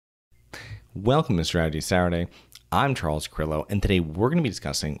Welcome to Strategy Saturday. I'm Charles Carillo, and today we're going to be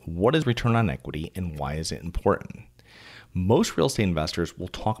discussing what is return on equity and why is it important. Most real estate investors will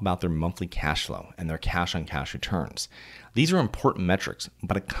talk about their monthly cash flow and their cash-on-cash returns. These are important metrics,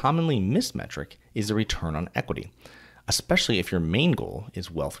 but a commonly missed metric is the return on equity, especially if your main goal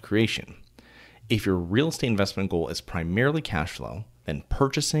is wealth creation. If your real estate investment goal is primarily cash flow, then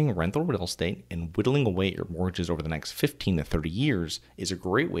purchasing rental real estate and whittling away at your mortgages over the next 15 to 30 years is a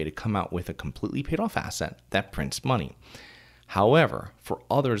great way to come out with a completely paid off asset that prints money. However, for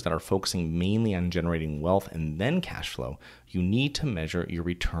others that are focusing mainly on generating wealth and then cash flow, you need to measure your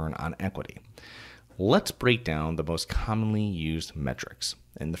return on equity. Let's break down the most commonly used metrics.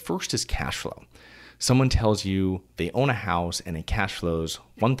 And the first is cash flow. Someone tells you they own a house and it cash flows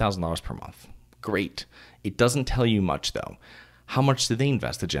 $1,000 per month. Great. It doesn't tell you much though. How much did they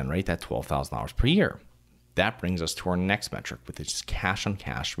invest to generate that $12,000 per year? That brings us to our next metric, which is cash on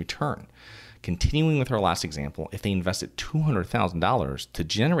cash return. Continuing with our last example, if they invested $200,000 to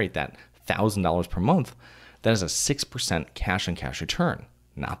generate that $1,000 per month, that is a 6% cash on cash return.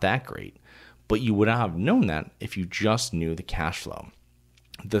 Not that great, but you would not have known that if you just knew the cash flow.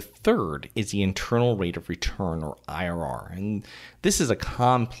 The third is the internal rate of return, or IRR, and this is a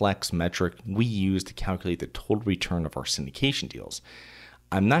complex metric we use to calculate the total return of our syndication deals.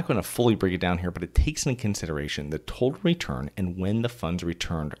 I'm not going to fully break it down here, but it takes into consideration the total return and when the funds are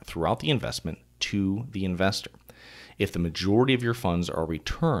returned throughout the investment to the investor. If the majority of your funds are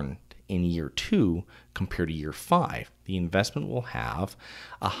returned in year 2 compared to year 5, the investment will have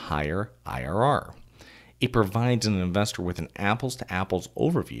a higher IRR. It provides an investor with an apples-to-apples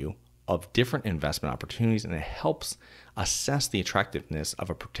overview of different investment opportunities, and it helps assess the attractiveness of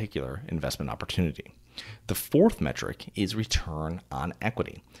a particular investment opportunity. The fourth metric is return on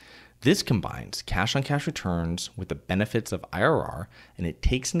equity. This combines cash-on-cash returns with the benefits of IRR, and it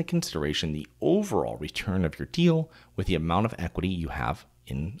takes into consideration the overall return of your deal with the amount of equity you have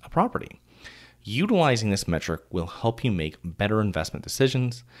in a property. Utilizing this metric will help you make better investment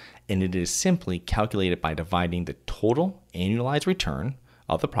decisions, and it is simply calculated by dividing the total annualized return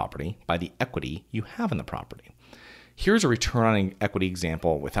of the property by the equity you have in the property. Here's a return on equity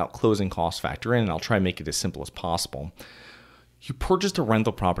example without closing costs factor in, and I'll try to make it as simple as possible. You purchased a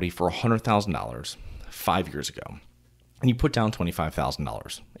rental property for $100,000 5 years ago, and you put down $25,000,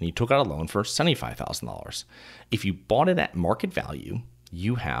 and you took out a loan for $75,000. If you bought it at market value,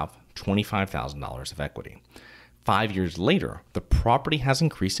 you have $25,000 of equity. 5 years later, the property has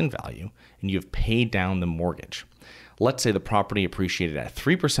increased in value and you have paid down the mortgage. Let's say the property appreciated at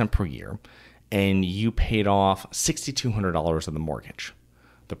 3% per year and you paid off $6,200 of the mortgage.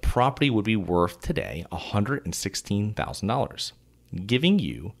 The property would be worth today $116,000, giving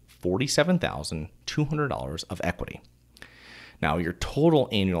you $47,200 of equity. Now, your total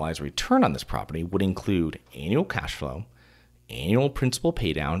annualized return on this property would include annual cash flow, annual principal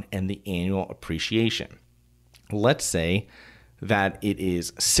paydown, and the annual appreciation. Let's say that it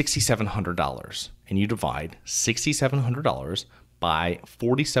is $6,700 and you divide $6,700 by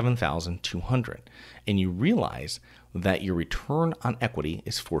 $47,200 and you realize that your return on equity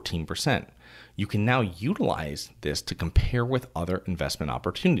is 14%. You can now utilize this to compare with other investment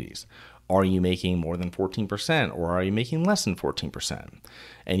opportunities. Are you making more than 14% or are you making less than 14%?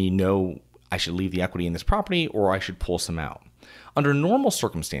 And you know, I should leave the equity in this property or I should pull some out. Under normal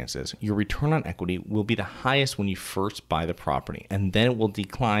circumstances, your return on equity will be the highest when you first buy the property, and then it will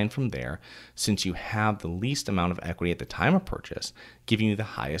decline from there since you have the least amount of equity at the time of purchase, giving you the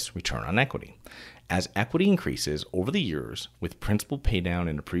highest return on equity. As equity increases over the years with principal paydown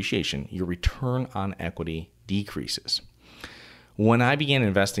and appreciation, your return on equity decreases. When I began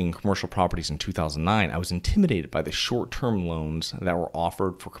investing in commercial properties in 2009, I was intimidated by the short-term loans that were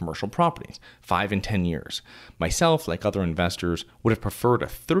offered for commercial properties, 5 and 10 years. Myself, like other investors, would have preferred a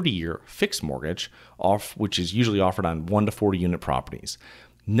 30-year fixed mortgage, which is usually offered on 1 to 40 unit properties,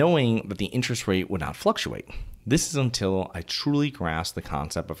 knowing that the interest rate would not fluctuate. This is until I truly grasped the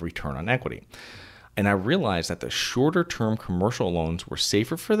concept of return on equity. And I realized that the shorter term commercial loans were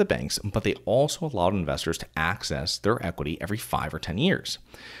safer for the banks, but they also allowed investors to access their equity every 5 or 10 years.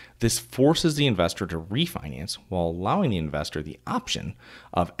 This forces the investor to refinance while allowing the investor the option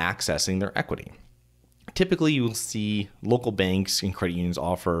of accessing their equity. Typically, you will see local banks and credit unions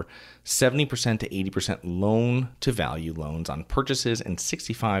offer 70% to 80% loan-to-value loans on purchases and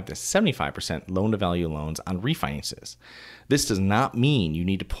 65 to 75% loan-to-value loans on refinances. This does not mean you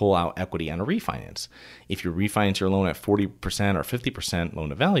need to pull out equity on a refinance. If you refinance your loan at 40% or 50%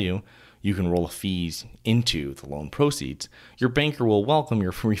 loan-to-value, you can roll the fees into the loan proceeds. Your banker will welcome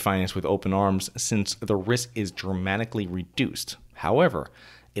your refinance with open arms since the risk is dramatically reduced. However,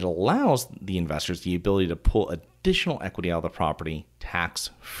 It allows the investors the ability to pull additional equity out of the property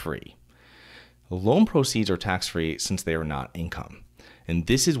tax-free. Loan proceeds are tax-free since they are not income. And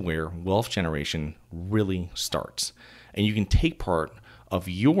this is where wealth generation really starts. And you can take part of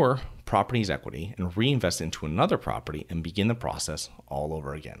your property's equity and reinvest into another property and begin the process all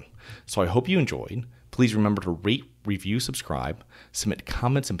over again. So I hope you enjoyed. Please remember to rate, review, subscribe, submit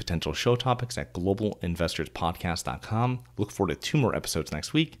comments and potential show topics at globalinvestorspodcast.com. Look forward to 2 more episodes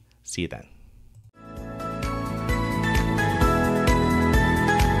next week. See you then.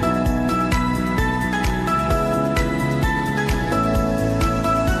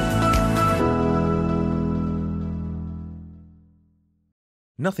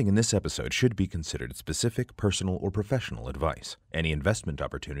 Nothing in this episode should be considered specific, personal, or professional advice. Any investment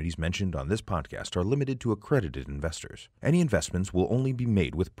opportunities mentioned on this podcast are limited to accredited investors. Any investments will only be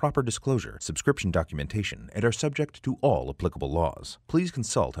made with proper disclosure, subscription documentation, and are subject to all applicable laws. Please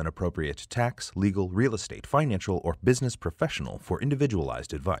consult an appropriate tax, legal, real estate, financial, or business professional for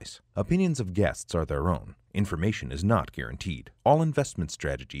individualized advice. Opinions of guests are their own. Information is not guaranteed. All investment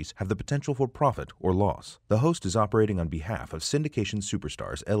strategies have the potential for profit or loss. The host is operating on behalf of Syndication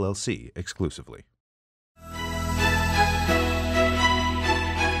Superstars LLC exclusively.